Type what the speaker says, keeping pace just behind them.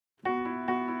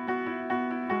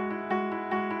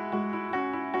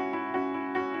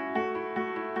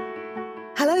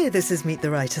Hello, this is Meet the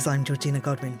Writers. I'm Georgina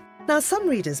Godwin. Now, some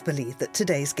readers believe that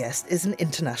today's guest is an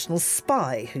international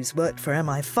spy who's worked for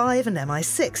MI5 and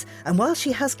MI6. And while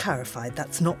she has clarified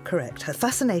that's not correct, her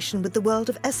fascination with the world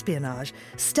of espionage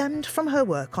stemmed from her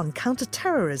work on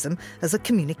counter-terrorism as a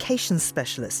communications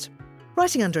specialist.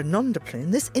 Writing under a nom de plume,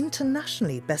 this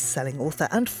internationally best-selling author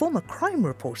and former crime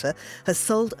reporter has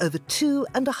sold over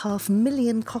 2.5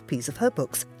 million copies of her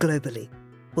books globally.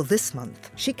 Well, this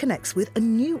month, she connects with a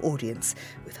new audience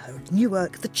with her new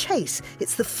work, The Chase.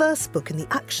 It's the first book in the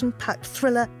action-packed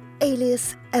thriller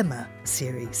Alias Emma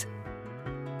series.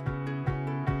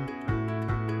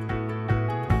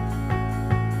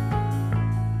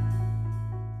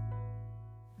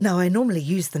 Now, I normally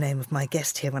use the name of my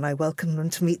guest here when I welcome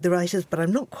them to Meet the Writers, but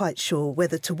I'm not quite sure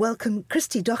whether to welcome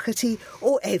Christy Doherty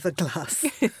or Ava Glass.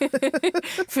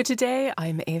 For today,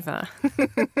 I'm Ava.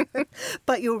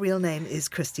 But your real name is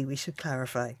Christy, we should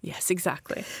clarify. Yes,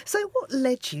 exactly. So what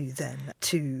led you then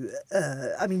to,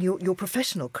 your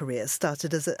professional career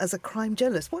started as a crime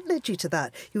journalist. What led you to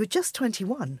that? You were just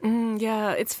 21.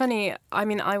 Yeah, it's funny.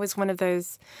 I was one of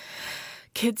those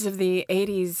kids of the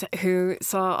 80s who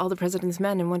saw All the President's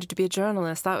Men and wanted to be a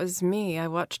journalist. That was me. I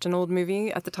watched an old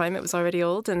movie. At the time, it was already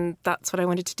old, and that's what I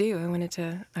wanted to do. I wanted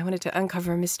to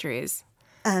uncover mysteries.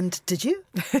 And did you?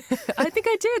 I think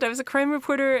I did. I was a crime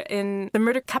reporter in the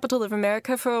murder capital of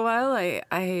America for a while.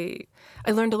 I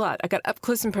learned a lot. I got up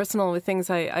close and personal with things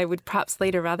I would perhaps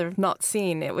later rather have not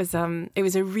seen. It was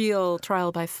a real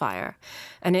trial by fire,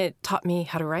 and it taught me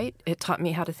how to write. It taught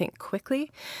me how to think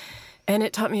quickly. And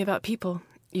it taught me about people,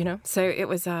 So it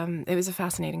was a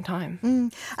fascinating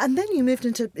time. And then you moved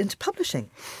into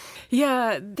publishing.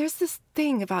 Yeah, there's this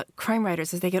thing about crime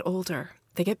writers as they get older.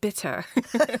 They get bitter.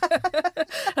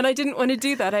 And I didn't want to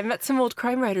do that. I met some old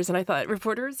crime writers and I thought,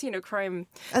 reporters, crime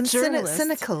and journalists.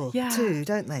 cynical too,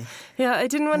 don't they? Yeah, I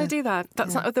didn't want to do that.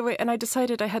 That's not the way. And I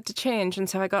decided I had to change. And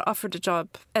so I got offered a job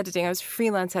editing. I was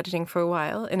freelance editing for a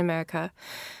while in America.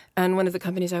 And one of the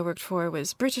companies I worked for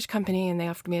was a British company, and they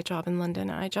offered me a job in London,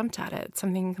 and I jumped at it,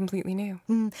 something completely new.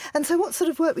 And so what sort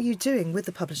of work were you doing with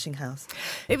the publishing house?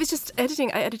 It was just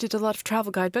editing. I edited a lot of travel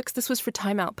guidebooks. This was for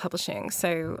Time Out Publishing.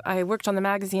 So I worked on the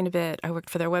magazine a bit. I worked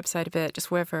for their website a bit,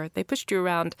 just wherever. They pushed you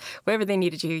around. Wherever they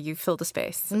needed you, you filled a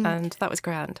space. And that was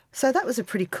grand. So that was a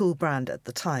pretty cool brand at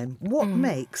the time. What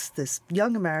makes this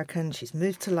young American, she's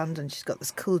moved to London, she's got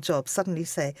this cool job, suddenly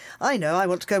say, I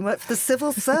want to go and work for the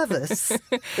civil service?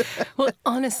 Well,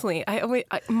 honestly,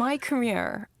 my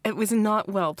career, it was not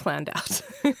well planned out.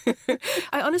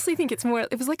 I honestly think it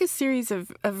was like a series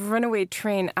of runaway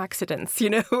train accidents,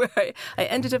 I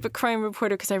ended up a crime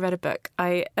reporter because I read a book.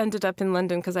 I ended up in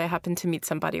London because I happened to meet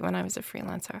somebody when I was a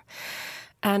freelancer.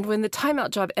 And when the Time Out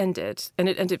job ended, and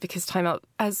it ended because Time Out,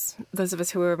 as those of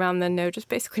us who were around then know, just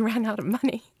basically ran out of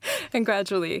money and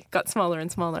gradually got smaller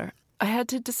and smaller, I had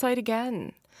to decide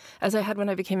again, as I had when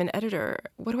I became an editor,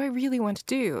 what do I really want to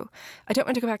do? I don't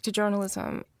want to go back to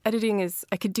journalism. Editing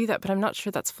I could do that, but I'm not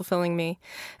sure that's fulfilling me.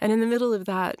 And in the middle of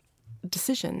that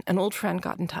decision, an old friend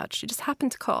got in touch. She just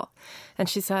happened to call. And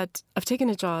she said, I've taken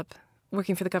a job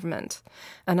working for the government,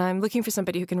 and I'm looking for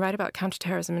somebody who can write about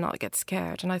counterterrorism and not get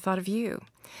scared. And I thought of you.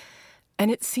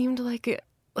 And it seemed like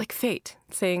fate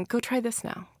saying, go try this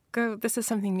now. Go, this is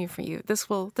something new for you. This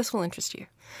will interest you.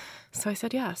 So I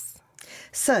said yes.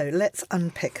 So let's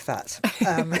unpick that,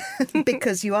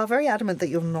 because you are very adamant that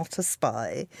you're not a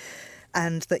spy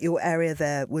and that your area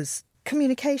there was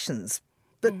communications.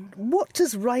 But what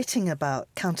does writing about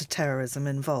counterterrorism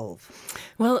involve?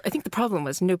 Well, I think the problem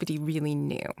was nobody really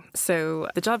knew. So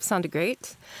the job sounded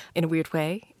great in a weird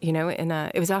way.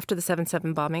 It was after the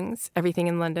 7/7 bombings. Everything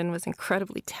in London was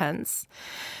incredibly tense.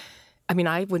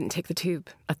 I wouldn't take the tube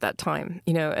at that time,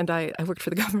 and I worked for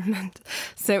the government.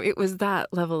 So it was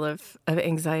that level of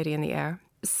anxiety in the air.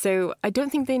 So I don't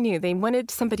think they knew. They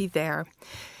wanted somebody there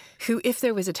who, if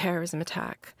there was a terrorism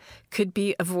attack, could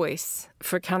be a voice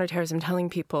for counterterrorism, telling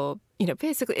people,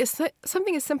 basically, it's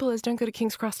something as simple as don't go to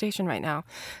King's Cross Station right now.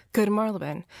 Go to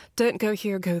Marylebone. Don't go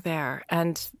here, go there.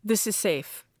 And this is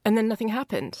safe. And then nothing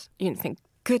happened. Thank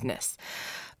goodness.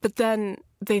 But then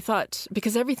they thought,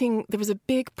 because there was a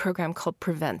big program called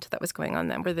Prevent that was going on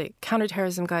then, where the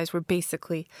counterterrorism guys were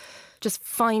basically just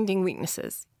finding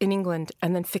weaknesses in England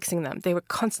and then fixing them. They were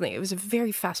constantly, it was a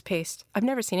very fast-paced, I've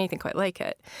never seen anything quite like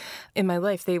it. In my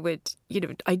life, they would,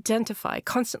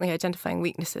 constantly identifying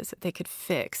weaknesses that they could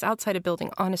fix outside a building,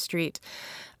 on a street,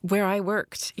 where I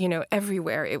worked,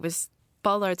 everywhere. It was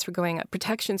bollards were going up,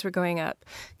 protections were going up,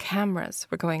 cameras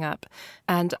were going up,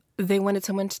 and they wanted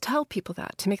someone to tell people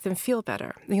that, to make them feel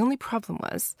better. The only problem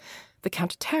was the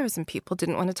counterterrorism people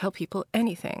didn't want to tell people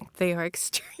anything. They are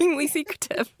extremely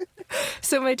secretive.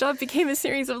 So my job became a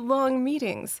series of long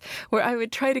meetings where I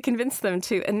would try to convince them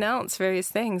to announce various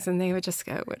things, and they would just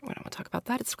go, we don't want to talk about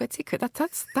that. It's quite secret.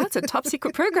 That's a top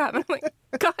secret program. And I'm like,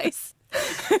 guys,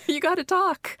 you got to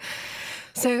talk.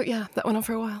 So, yeah, that went on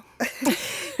for a while.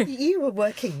 You were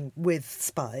working with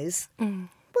spies.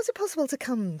 Was it possible to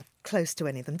come close to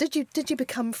any of them? Did you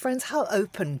become friends? How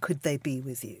open could they be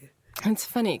with you? It's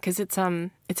funny because it's a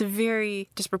very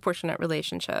disproportionate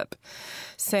relationship.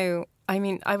 So, I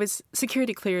mean, I was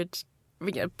security cleared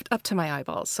up to my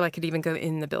eyeballs, so I could even go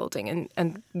in the building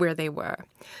and where they were.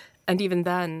 And even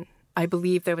then, I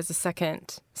believe there was a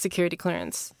second security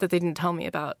clearance that they didn't tell me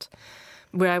about,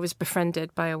 where I was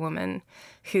befriended by a woman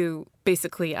who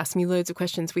basically asked me loads of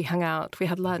questions. We hung out, we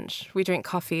had lunch, we drank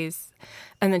coffees,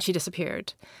 and then she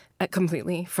disappeared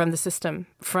completely from the system,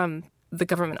 from the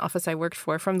government office I worked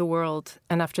for, from the world.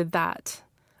 And after that,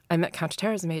 I met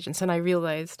counterterrorism agents, and I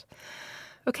realized,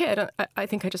 okay, I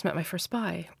think I just met my first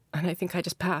spy, and I think I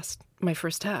just passed my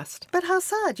first test. But how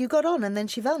sad. You got on and then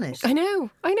she vanished. I know.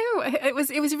 It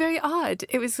was very odd.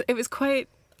 It was quite,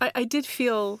 I did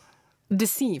feel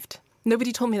deceived.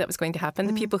 Nobody told me that was going to happen.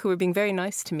 The people who were being very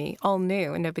nice to me all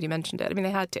knew, and nobody mentioned it. I mean,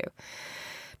 they had to.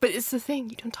 But it's the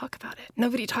thing, you don't talk about it.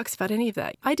 Nobody talks about any of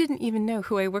that. I didn't even know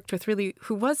who I worked with really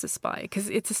who was a spy, because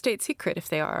it's a state secret if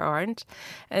they are or aren't.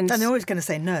 And they're always going to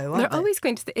say no, aren't they're they? always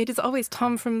going to. It is always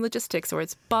Tom from logistics or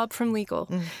it's Bob from legal,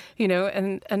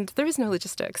 and there is no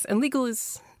logistics. And legal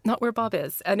is not where Bob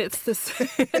is. And it's this,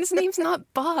 and his name's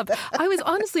not Bob. I was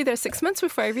honestly there 6 months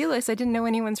before I realized I didn't know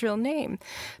anyone's real name.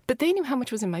 But they knew how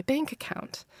much was in my bank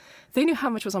account. They knew how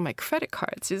much was on my credit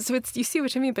cards. So you see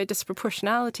what I mean by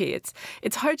disproportionality.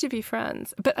 It's hard to be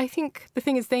friends. But I think the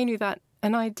thing is they knew that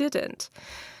and I didn't.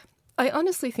 I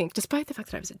honestly think, despite the fact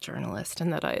that I was a journalist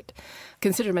and that I'd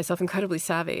considered myself incredibly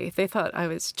savvy, they thought I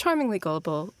was charmingly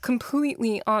gullible,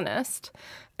 completely honest.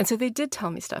 And so they did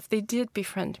tell me stuff. They did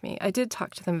befriend me. I did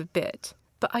talk to them a bit.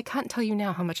 But I can't tell you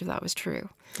now how much of that was true.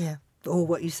 Yeah. Or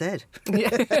what you said. Yeah,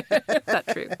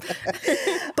 that's true.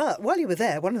 But while you were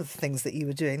there, one of the things that you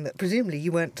were doing that presumably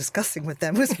you weren't discussing with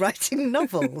them was writing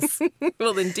novels.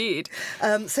 Well, indeed.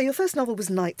 So your first novel was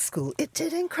Night School. It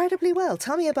did incredibly well.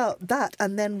 Tell me about that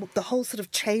and then the whole sort of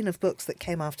chain of books that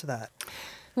came after that.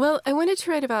 Well, I wanted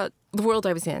to write about the world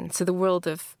I was in, so the world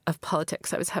of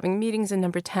politics. I was having meetings in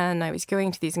Number 10. I was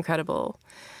going to these incredible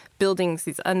buildings,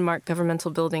 these unmarked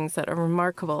governmental buildings that are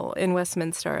remarkable in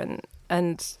Westminster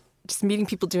and just meeting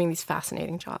people doing these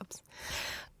fascinating jobs.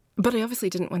 But I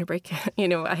obviously didn't want to break it.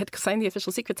 I had signed the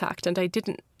Official Secrets Act and I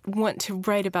didn't want to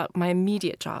write about my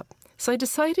immediate job. So I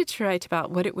decided to write about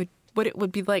what it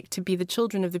would be like to be the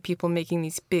children of the people making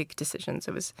these big decisions.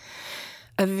 It was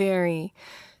a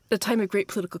time of great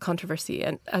political controversy,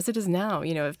 and as it is now,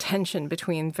 of tension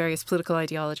between various political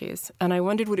ideologies. And I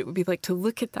wondered what it would be like to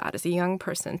look at that as a young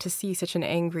person, to see such an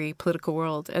angry political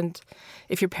world, and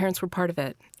if your parents were part of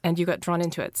it and you got drawn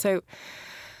into it. So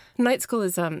Night School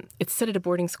is it's set at a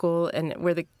boarding school and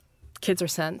where the kids are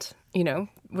sent,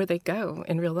 where they go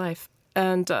in real life.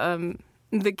 And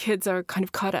the kids are kind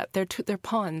of caught up. They're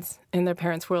pawns in their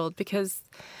parents' world because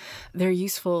they're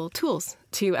useful tools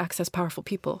to access powerful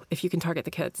people if you can target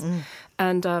the kids.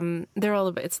 And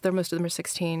most of them are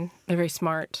 16. They're very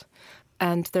smart.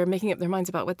 And they're making up their minds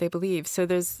about what they believe. So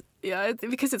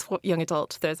because it's young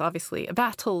adult, there's obviously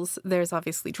battles, there's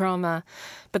obviously drama,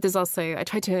 but there's also, I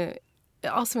tried to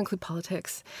also include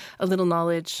politics, a little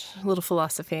knowledge, a little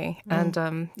philosophy, and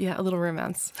a little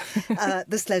romance.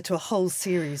 This led to a whole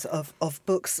series of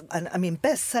books, and I mean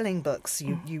best-selling books.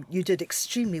 You did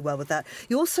extremely well with that.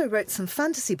 You also wrote some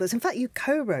fantasy books. In fact, you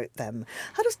co-wrote them.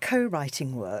 How does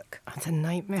co-writing work? Oh, it's a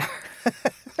nightmare.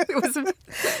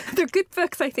 They're good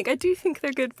books, I think. I do think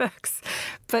they're good books,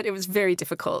 but it was very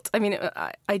difficult. I mean,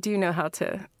 I do know how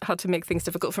to make things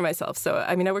difficult for myself. So,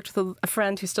 I mean, I worked with a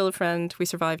friend who's still a friend. We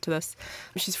survived to this.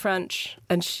 She's French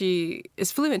and she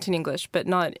is fluent in English, but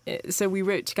not. So we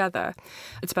wrote together.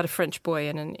 It's about a French boy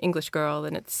and an English girl,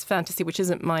 and it's fantasy, which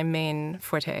isn't my main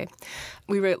forte.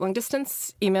 We wrote long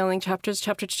distance, emailing chapter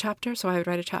to chapter. So I would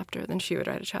write a chapter, then she would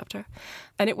write a chapter.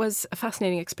 And it was a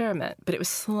fascinating experiment, but it was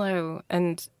slow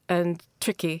and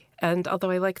tricky. And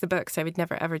although I like the books, I would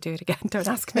never, ever do it again. Don't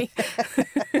ask me.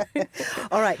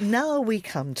 All right, now we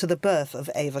come to the birth of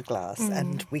Ava Glass,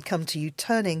 and we come to you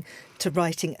turning to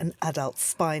writing an adult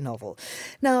spy novel.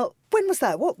 Now, when was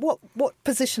that? What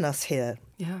position us here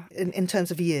in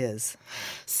terms of years?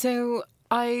 So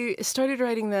I started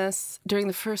writing this during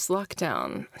the first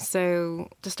lockdown. So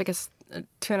just, I guess,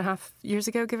 2.5 years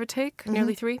ago, give or take,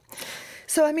 nearly 3.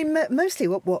 So, I mean, mostly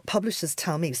what publishers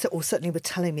tell me, or certainly were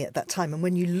telling me at that time, and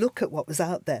when you look at what was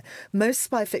out there, most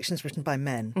spy fiction is written by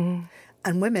men.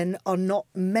 And women are not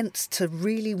meant to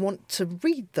really want to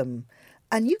read them.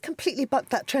 And you completely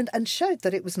bucked that trend and showed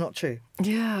that it was not true.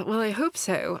 Yeah, well, I hope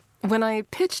so. When I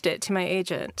pitched it to my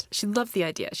agent, she loved the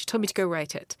idea. She told me to go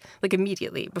write it, like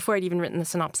immediately, before I'd even written the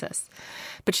synopsis.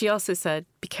 But she also said,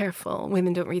 be careful,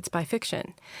 women don't read spy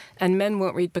fiction, and men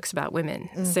won't read books about women.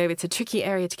 So it's a tricky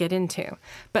area to get into.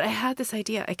 But I had this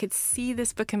idea. I could see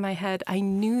this book in my head. I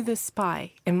knew this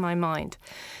spy in my mind.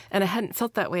 And I hadn't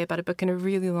felt that way about a book in a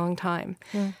really long time.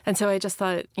 And so I just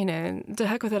thought, to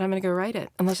heck with it, I'm going to go write it,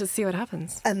 and let's just see what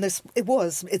happens. And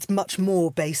it's much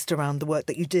more based around the work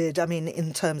that you did. I mean,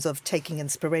 in terms of taking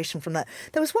inspiration from that.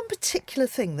 There was one particular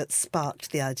thing that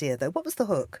sparked the idea, though. What was the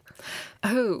hook?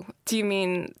 Oh, do you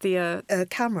mean the...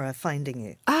 camera finding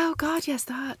you. Oh, God, yes,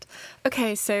 that.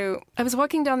 Okay, so I was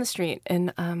walking down the street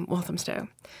in Walthamstow,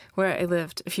 where I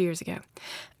lived a few years ago,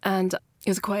 and it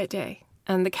was a quiet day.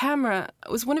 And the camera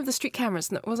was one of the street cameras,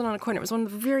 and it wasn't on a corner. It was one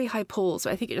of the very high poles.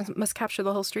 I think it must capture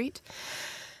the whole street.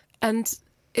 And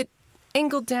it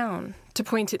angled down to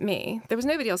point at me. There was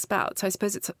nobody else about, so I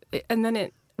suppose it's... And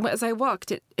then as I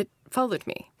walked, it followed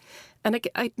me. And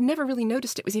I never really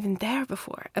noticed it was even there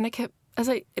before. And it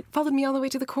followed me all the way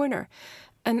to the corner.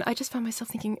 And I just found myself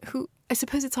thinking, I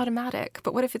suppose it's automatic,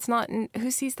 but what if it's not? And who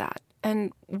sees that?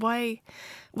 And why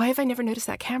have I never noticed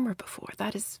that camera before?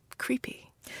 That is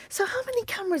creepy. So how many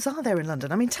cameras are there in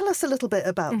London? I mean, tell us a little bit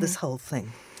about this whole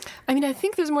thing. I mean, I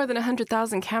think there's more than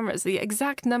 100,000 cameras. The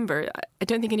exact number, I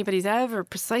don't think anybody's ever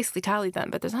precisely tallied them,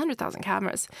 but there's 100,000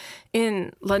 cameras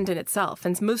in London itself.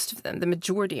 And most of them, the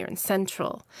majority, are in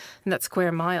central, in that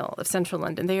square mile of central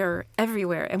London. They are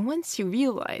everywhere. And once you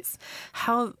realize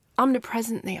how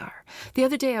omnipresent they are. The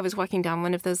other day I was walking down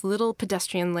one of those little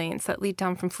pedestrian lanes that lead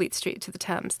down from Fleet Street to the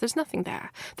Thames. There's nothing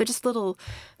there. They're just little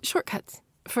shortcuts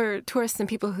for tourists and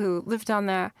people who live down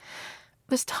there.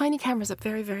 There's tiny cameras up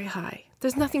very, very high.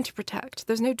 There's nothing to protect.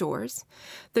 There's no doors.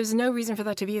 There's no reason for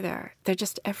that to be there. They're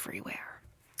just everywhere.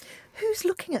 Who's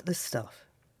looking at this stuff?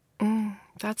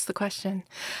 That's the question.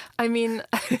 I mean,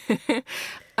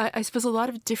 I suppose a lot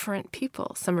of different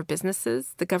people. Some are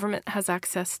businesses. The government has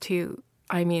access to,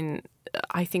 I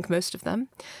think most of them.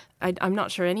 I'm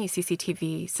not sure any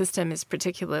CCTV system is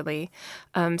particularly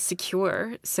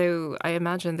secure. So I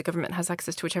imagine the government has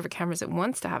access to whichever cameras it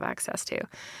wants to have access to.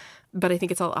 But I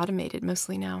think it's all automated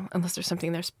mostly now, unless there's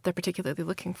something they're particularly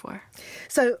looking for.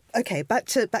 So, okay, back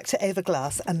to Ava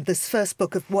Glass and this first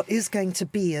book of what is going to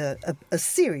be a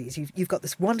series. You've got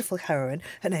this wonderful heroine.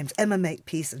 Her name's Emma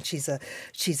Makepeace, and she's a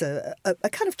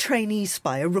kind of trainee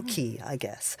spy, a rookie, I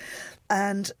guess.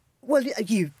 And well,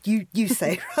 you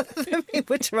say rather than me,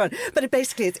 which run. But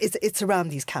basically, it's around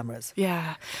these cameras.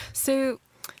 Yeah. So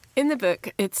in the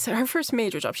book, it's her first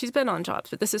major job. She's been on jobs,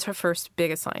 but this is her first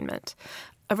big assignment.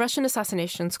 A Russian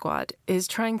assassination squad is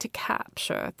trying to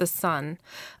capture the son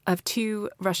of 2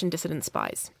 Russian dissident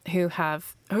spies who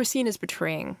are seen as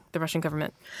betraying the Russian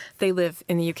government. They live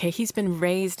in the UK. He's been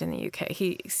raised in the UK.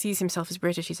 He sees himself as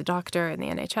British. He's a doctor in the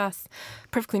NHS,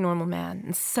 perfectly normal man.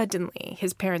 And suddenly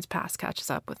his parents' past catches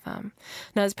up with them.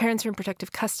 Now his parents are in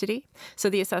protective custody, so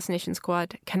the assassination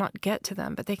squad cannot get to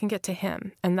them, but they can get to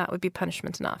him, and that would be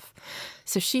punishment enough.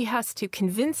 So she has to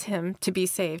convince him to be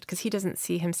saved because he doesn't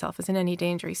see himself as in any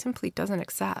danger. He simply doesn't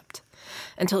accept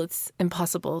until it's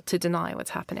impossible to deny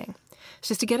what's happening. It's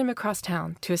just to get him across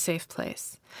town to a safe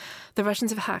place. The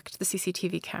Russians have hacked the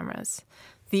CCTV cameras.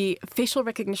 The facial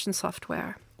recognition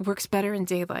software works better in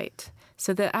daylight.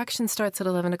 So the action starts at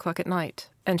 11 o'clock at night,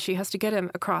 and she has to get him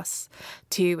across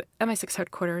to MI6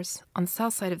 headquarters on the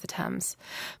south side of the Thames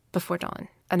before dawn.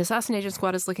 An assassination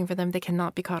squad is looking for them. They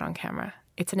cannot be caught on camera.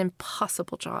 It's an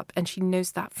impossible job, and she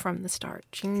knows that from the start.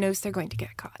 She knows they're going to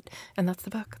get caught, and that's the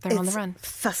book. They're on the run.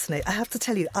 Fascinating. I have to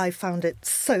tell you, I found it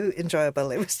so enjoyable.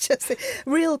 It was just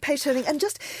real page-turning, and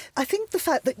just, I think the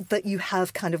fact that you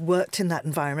have kind of worked in that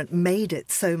environment made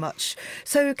it so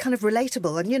kind of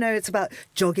relatable. And, it's about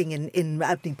jogging in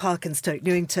Abney Park and Stoke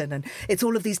Newington, and it's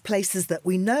all of these places that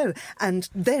we know. And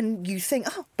then you think,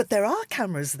 but there are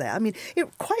cameras there. I mean, it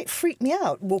quite freaked me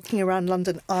out walking around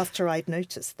London after I'd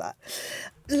noticed that.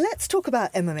 Let's talk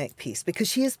about Emma Makepeace, because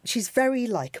she's very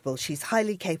likeable. She's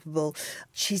highly capable.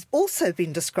 She's also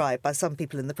been described by some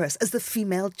people in the press as the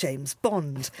female James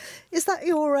Bond. Was that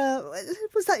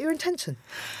your intention?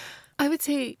 I would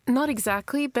say not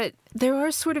exactly, but there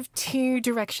are sort of two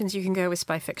directions you can go with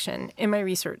spy fiction. In my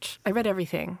research, I read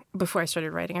everything before I started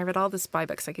writing. I read all the spy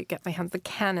books I could get my hands, the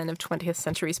canon of 20th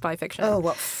century spy fiction. Oh,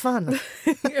 what fun.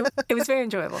 It was very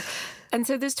enjoyable. And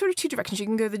so there's sort of two directions. You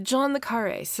can go the John le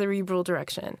Carré cerebral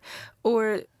direction,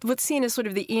 or what's seen as sort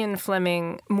of the Ian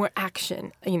Fleming more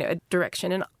action,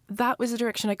 direction. And that was the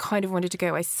direction I kind of wanted to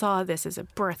go. I saw this as a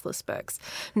breathless books,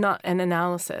 not an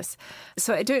analysis.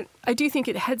 So I do think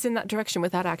it heads in that direction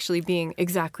without actually being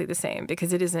exactly the same,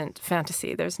 because it isn't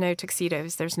fantasy. There's no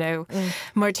tuxedos. There's no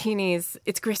martinis.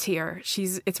 It's grittier.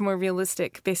 It's more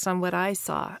realistic based on what I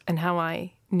saw and how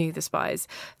I knew the spies.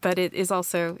 But it is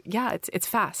also, it's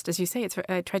fast. As you say,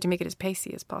 I tried to make it as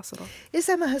pacey as possible. Is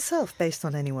Emma herself based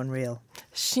on anyone real?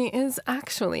 She is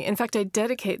actually. In fact, I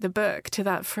dedicate the book to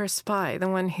that first spy, the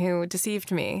one who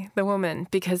deceived me, the woman,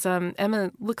 because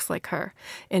Emma looks like her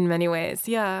in many ways.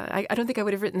 Yeah, I don't think I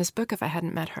would have written this book if I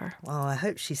hadn't met her. Oh, I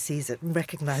hope she sees it and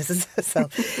recognises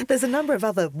herself. There's a number of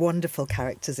other wonderful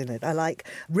characters in it. I like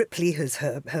Ripley, who's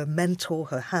her mentor,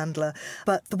 her handler.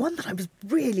 But the one that I was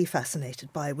really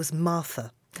fascinated by was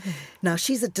Martha. Now,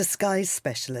 she's a disguise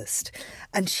specialist,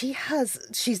 and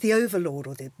she's the overlord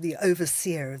or the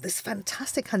overseer of this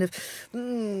fantastic kind of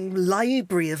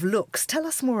library of looks. Tell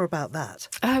us more about that.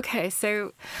 Okay,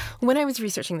 so when I was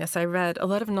researching this, I read a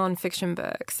lot of nonfiction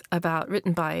books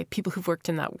written by people who've worked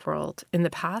in that world in the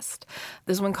past.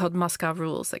 There's one called Moscow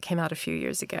Rules that came out a few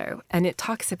years ago, and it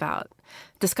talks about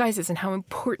disguises and how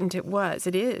important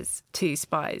it is to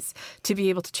spies to be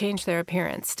able to change their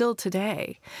appearance still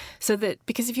today. So that,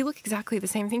 because if you look exactly the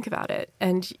same, think about it,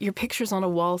 and your picture's on a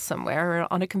wall somewhere or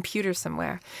on a computer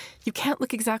somewhere, you can't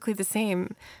look exactly the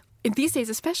same. These days,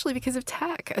 especially because of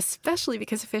tech, especially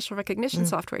because of facial recognition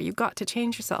software, you've got to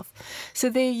change yourself. So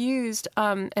they used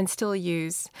and still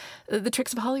use the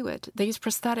tricks of Hollywood. They use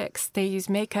prosthetics, they use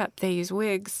makeup, they use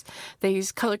wigs, they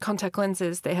use colored contact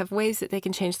lenses. They have ways that they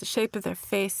can change the shape of their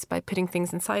face by putting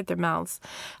things inside their mouths.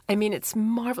 I mean, it's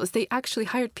marvelous. They actually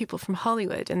hired people from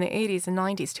Hollywood in the 80s and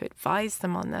 90s to advise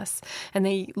them on this. And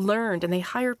they learned and they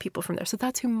hired people from there. So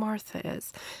that's who Martha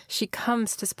is. She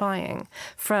comes to spying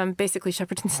from basically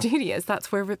Shepperton Studios.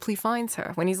 That's where Ripley finds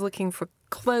her when he's looking for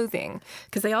clothing,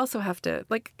 because they also have to,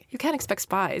 you can't expect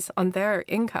spies on their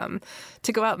income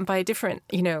to go out and buy different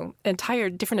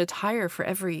attire for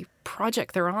every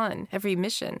project they're on, every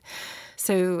mission.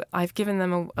 So I've given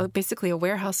them basically a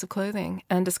warehouse of clothing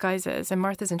and disguises, and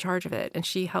Martha's in charge of it, and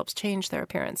she helps change their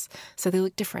appearance so they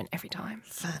look different every time.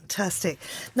 Fantastic.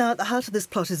 Now, at the heart of this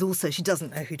plot is also she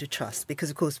doesn't know who to trust, because,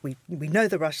 of course, we know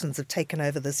the Russians have taken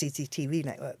over the CCTV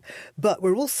network, but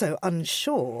we're also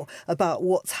unsure about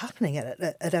what's happening at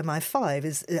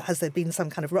MI5. Has there been some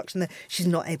kind of ruction there? She's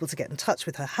not able to get in touch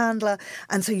with her handler,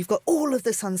 and so you've got all of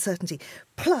this uncertainty.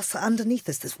 Plus, underneath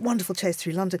this wonderful chase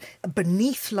through London,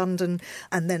 beneath London,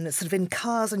 and then sort of in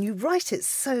cars, and you write it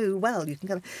so well. You can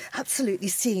kind of absolutely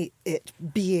see it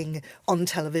being on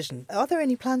television. Are there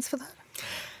any plans for that?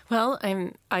 Well,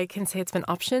 I can say it's been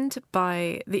optioned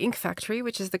by the Ink Factory,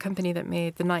 which is the company that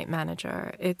made The Night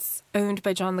Manager. It's owned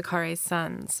by John le Carré's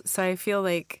sons. So I feel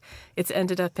like it's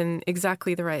ended up in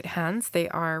exactly the right hands. They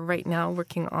are right now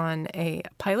working on a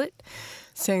pilot.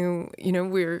 So,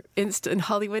 we're in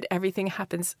Hollywood, everything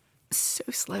happens so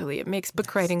slowly. It makes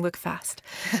book writing look fast.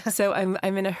 So I'm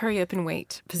in a hurry up and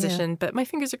wait position, but my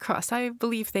fingers are crossed. I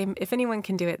believe if anyone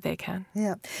can do it, they can.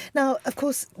 Yeah. Now, of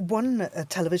course, one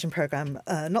television programme,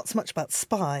 not so much about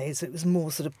spies, it was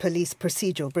more sort of police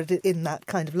procedural, but in that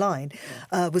kind of line,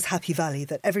 was Happy Valley,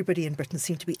 that everybody in Britain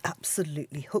seemed to be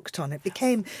absolutely hooked on. It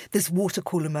became this water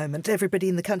cooler moment. Everybody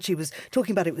in the country was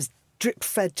talking about it. It was drip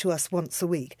fed to us once a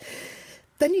week.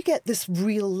 Then you get this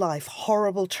real-life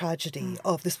horrible tragedy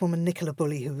of this woman, Nicola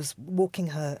Bulley, who was walking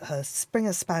her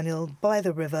Springer Spaniel by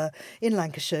the river in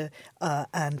Lancashire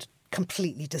and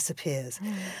completely disappears.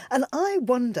 And I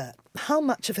wonder how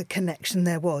much of a connection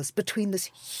there was between this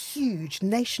huge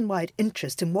nationwide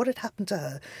interest in what had happened to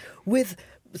her with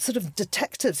sort of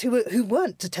detectives who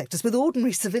weren't detectives, with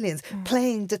ordinary civilians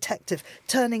playing detective,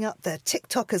 turning up there,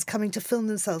 TikTokers coming to film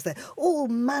themselves there, all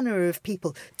manner of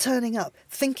people turning up,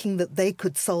 thinking that they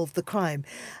could solve the crime.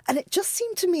 And it just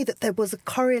seemed to me that there was a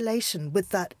correlation with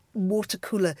that water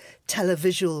cooler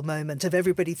televisual moment of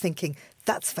everybody thinking,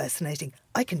 that's fascinating,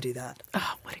 I can do that.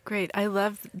 Oh, what a great. I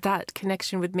love that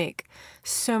connection would make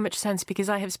so much sense, because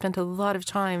I have spent a lot of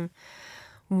time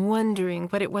wondering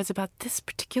what it was about this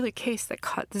particular case that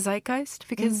caught the zeitgeist,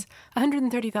 because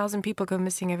 130,000 people go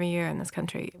missing every year in this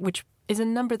country, which is a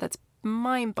number that's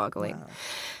mind-boggling. Wow.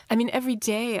 I mean, every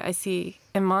day I see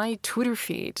in my Twitter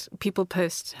feed, people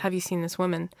post, have you seen this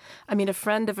woman? I mean, a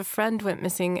friend of a friend went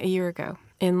missing a year ago.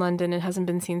 in London and hasn't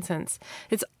been seen since.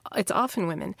 It's often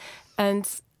women.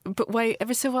 But why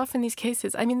ever so often these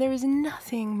cases, I mean, there is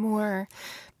nothing more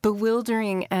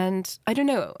bewildering, and I don't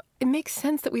know, it makes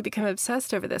sense that we become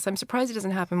obsessed over this. I'm surprised it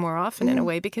doesn't happen more often in a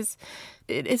way, because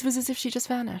it was as if she just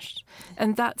vanished.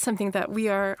 And that's something that we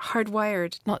are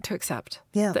hardwired not to accept.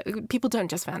 Yeah. That people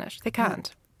don't just vanish. They can't.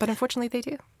 Yeah. But unfortunately they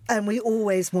do. And we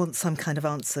always want some kind of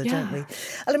answer, don't we? And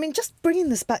I mean, just bringing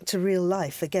this back to real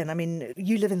life again, I mean,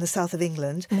 you live in the south of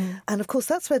England, and of course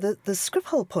that's where the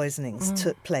Skripal poisonings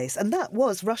took place. And that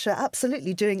was Russia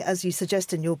absolutely doing, as you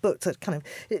suggest in your book, that kind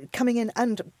of coming in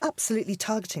and absolutely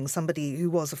targeting somebody who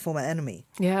was a former enemy.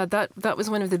 Yeah, that was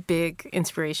one of the big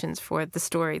inspirations for the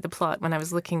story, the plot, when I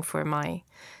was looking for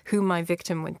who my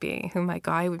victim would be, who my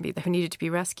guy would be, who needed to be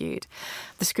rescued.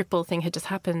 The Skripal thing had just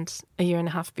happened a year and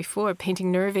a half before,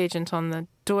 painting nerve agent on the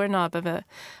doorknob of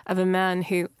a man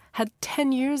who had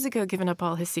 10 years ago given up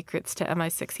all his secrets to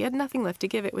MI6. He had nothing left to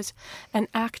give. It was an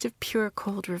act of pure,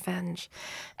 cold revenge.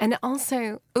 And it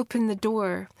also opened the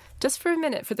door, just for a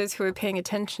minute, for those who are paying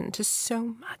attention, to so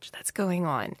much that's going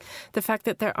on. The fact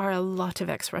that there are a lot of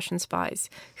ex-Russian spies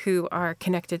who are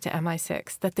connected to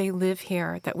MI6, that they live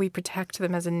here, that we protect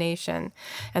them as a nation,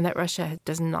 and that Russia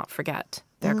does not forget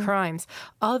their crimes.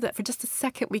 All of that, for just a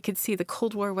second, we could see the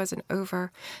Cold War wasn't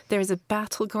over. There is a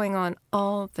battle going on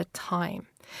all the time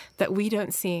that we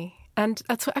don't see. And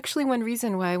that's actually one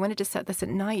reason why I wanted to set this at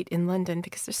night in London,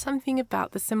 because there's something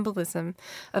about the symbolism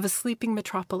of a sleeping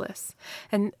metropolis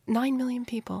and 9 million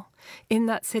people in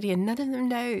that city, and none of them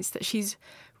knows that she's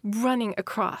running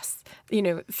across,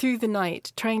 through the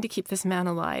night, trying to keep this man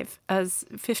alive as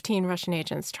 15 Russian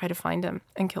agents try to find him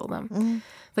and kill them.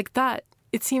 Like that.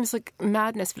 It seems like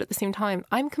madness, but at the same time,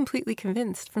 I'm completely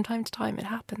convinced from time to time it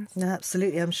happens. No,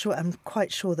 absolutely. I'm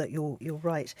quite sure that you're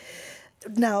right.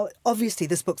 Now, obviously,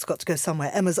 this book's got to go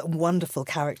somewhere. Emma's a wonderful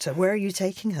character. Where are you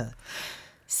taking her?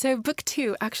 So book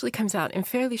 2 actually comes out in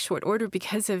fairly short order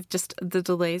because of just the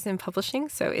delays in publishing.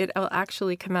 So it'll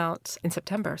actually come out in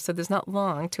September. So there's not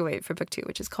long to wait for book 2,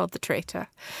 which is called The Traitor.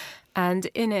 And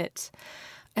in it,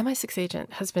 MI6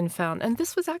 agent has been found. And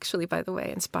this was actually, by the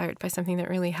way, inspired by something that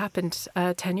really happened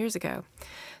 10 years ago.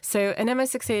 So an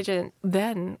MI6 agent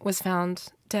then was found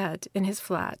dead in his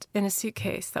flat in a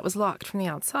suitcase that was locked from the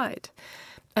outside.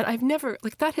 And I've never,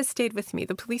 that has stayed with me.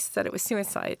 The police said it was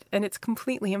suicide, and it's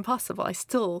completely impossible. I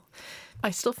still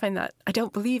find that, I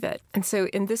don't believe it. And so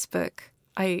in this book,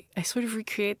 I sort of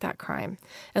recreate that crime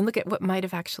and look at what might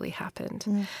have actually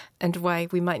happened and why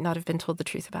we might not have been told the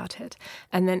truth about it.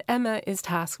 And then Emma is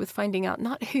tasked with finding out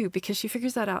not who, because she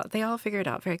figures that out. They all figure it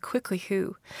out very quickly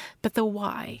who, but the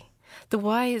why. The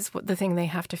why is the thing they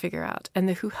have to figure out, and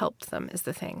the who helped them is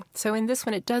the thing. So in this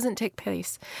one, it doesn't take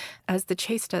place as the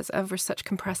chase does over such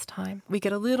compressed time. We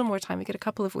get a little more time. We get a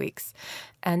couple of weeks,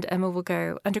 and Emma will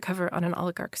go undercover on an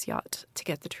oligarch's yacht to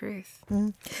get the truth.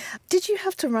 Did you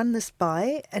have to run this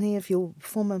by any of your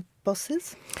former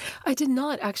bosses? I did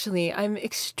not, actually. I'm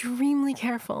extremely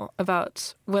careful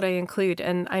about what I include,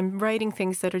 and I'm writing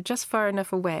things that are just far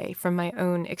enough away from my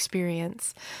own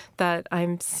experience that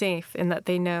I'm safe in that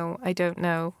they know I don't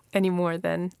know any more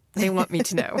than they want me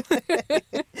to know.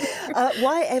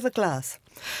 Why Ava Glass?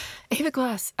 Ava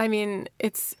Glass, I mean,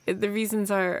 the reasons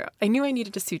are, I knew I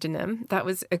needed a pseudonym. That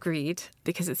was agreed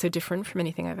because it's so different from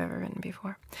anything I've ever written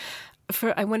before.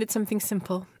 I wanted something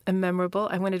simple and memorable.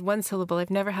 I wanted one syllable. I've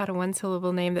never had a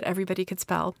one-syllable name that everybody could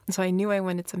spell, so I knew I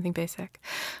wanted something basic.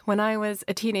 When I was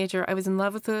a teenager, I was in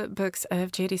love with the books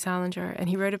of J.D. Salinger, and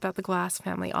he wrote about the Glass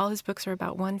family. All his books are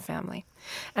about one family.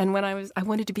 And I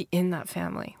wanted to be in that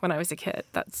family when I was a kid.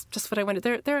 That's just what I wanted.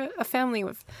 They're a family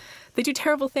they do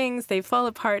terrible things, they fall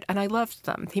apart, and I loved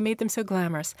them. He made them so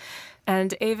glamorous.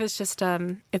 And Ava's just,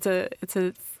 it's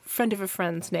a friend of a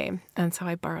friend's name, and so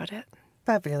I borrowed it.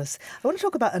 Fabulous. I want to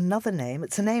talk about another name.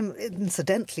 It's a name,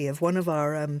 incidentally, of one of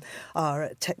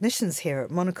our technicians here at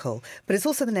Monocle, but it's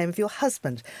also the name of your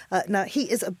husband. Now, he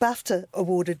is a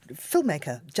BAFTA-awarded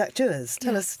filmmaker, Jack Dewars.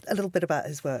 Tell us a little bit about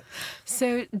his work.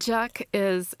 So Jack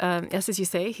is, yes, as you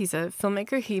say, he's a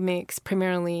filmmaker. He makes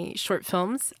primarily short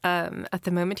films. At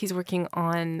the moment, he's working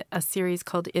on a series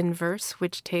called In Verse,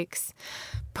 which takes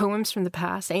poems from the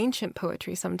past, ancient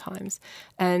poetry sometimes,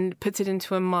 and puts it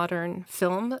into a modern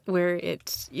film where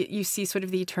you see sort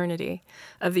of the eternity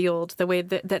of the old, the way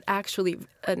that actually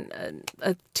a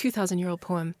 2,000-year-old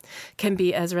poem can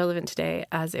be as relevant today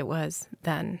as it was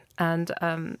then. And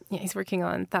he's working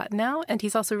on that now. And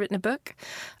he's also written a book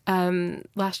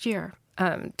last year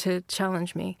to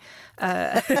challenge me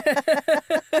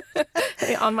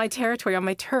on my territory, on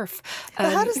my turf.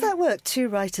 But how does that work, two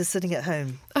writers sitting at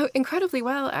home? Oh, incredibly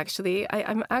well, actually.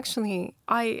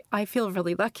 I feel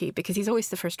really lucky because he's always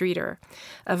the first reader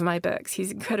of my books.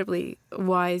 He's incredibly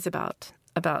wise about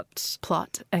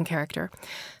plot and character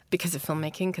because of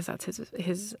filmmaking, because that's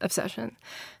his obsession.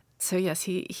 So yes,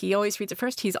 he always reads it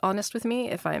first. He's honest with me.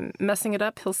 If I'm messing it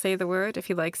up, he'll say the word if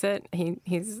he likes it.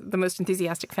 He's the most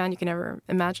enthusiastic fan you can ever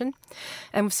imagine.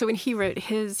 And so when he wrote a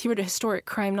historic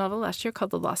crime novel last year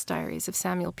called The Lost Diaries of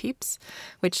Samuel Pepys,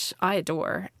 which I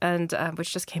adore, and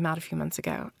which just came out a few months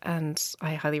ago. And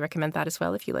I highly recommend that as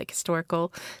well if you like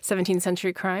historical 17th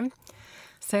century crime.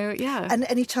 So, yeah. And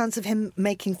any chance of him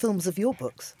making films of your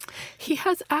books? He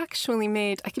has actually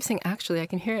made, I keep saying actually, I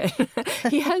can hear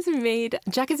it.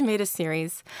 Jack has made a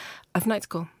series of night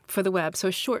school for the web. So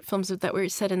short films that were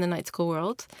set in the night school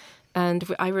world. And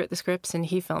I wrote the scripts and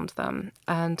he filmed them.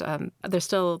 And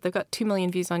they've got 2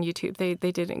 million views on YouTube.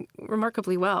 They did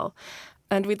remarkably well.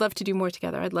 And we'd love to do more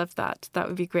together. I'd love that. That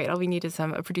would be great. All we need is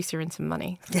a producer and some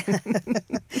money.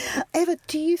 Ava,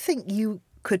 do you think you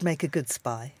could make a good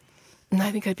spy? I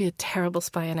think I'd be a terrible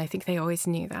spy, and I think they always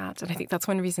knew that. And I think that's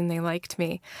one reason they liked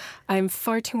me. I'm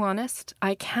far too honest.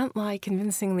 I can't lie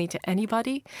convincingly to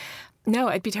anybody. No,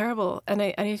 I'd be terrible. And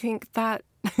I think that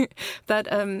that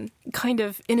kind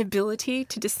of inability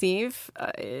to deceive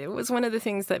it was one of the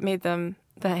things that made them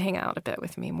hang out a bit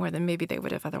with me more than maybe they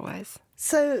would have otherwise.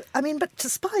 So, but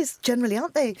spies generally,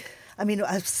 aren't they?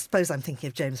 I suppose I'm thinking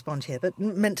of James Bond here, but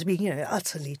meant to be,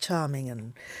 utterly charming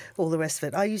and all the rest of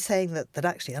it. Are you saying that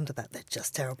actually under that they're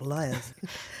just terrible liars?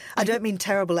 I don't mean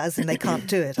terrible as in they can't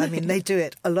do it. I mean, they do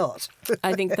it a lot.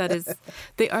 I think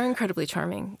they are incredibly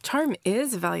charming. Charm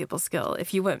is a valuable skill.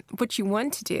 What you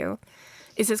want to do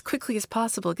is as quickly as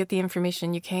possible get the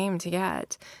information you came to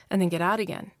get and then get out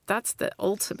again. That's the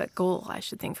ultimate goal, I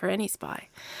should think, for any spy.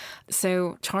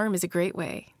 So charm is a great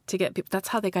way to get people. That's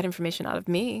how they got information out of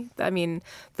me. I mean,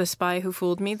 the spy who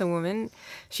fooled me, the woman,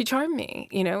 she charmed me.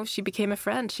 She became a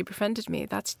friend. She befriended me.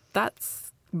 That's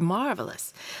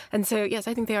marvelous. And so, yes,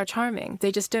 I think they are charming.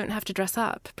 They just don't have to dress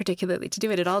up particularly to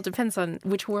do it. It all depends on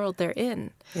which world they're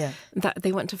in. Yeah. That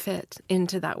they want to fit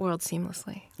into that world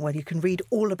seamlessly. Well, you can read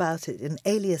all about it in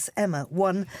Alias Emma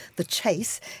 1, The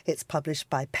Chase. It's published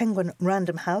by Penguin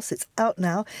Random House. It's out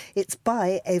now. It's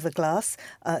by Ava Glass,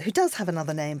 who does have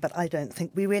another name, but I don't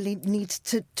think we really need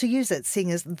to use it,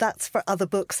 seeing as that's for other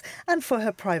books and for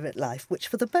her private life, which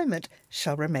for the moment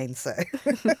shall remain so.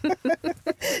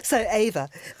 So, Ava,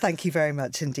 thank you very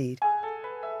much indeed.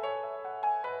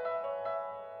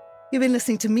 You've been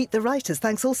listening to Meet the Writers.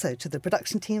 Thanks also to the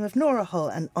production team of Nora Hull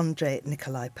and Andrei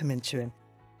Nikolai Pominchurin.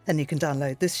 And you can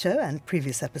download this show and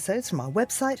previous episodes from our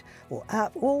website or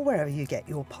app or wherever you get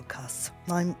your podcasts.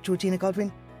 I'm Georgina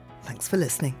Godwin. Thanks for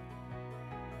listening.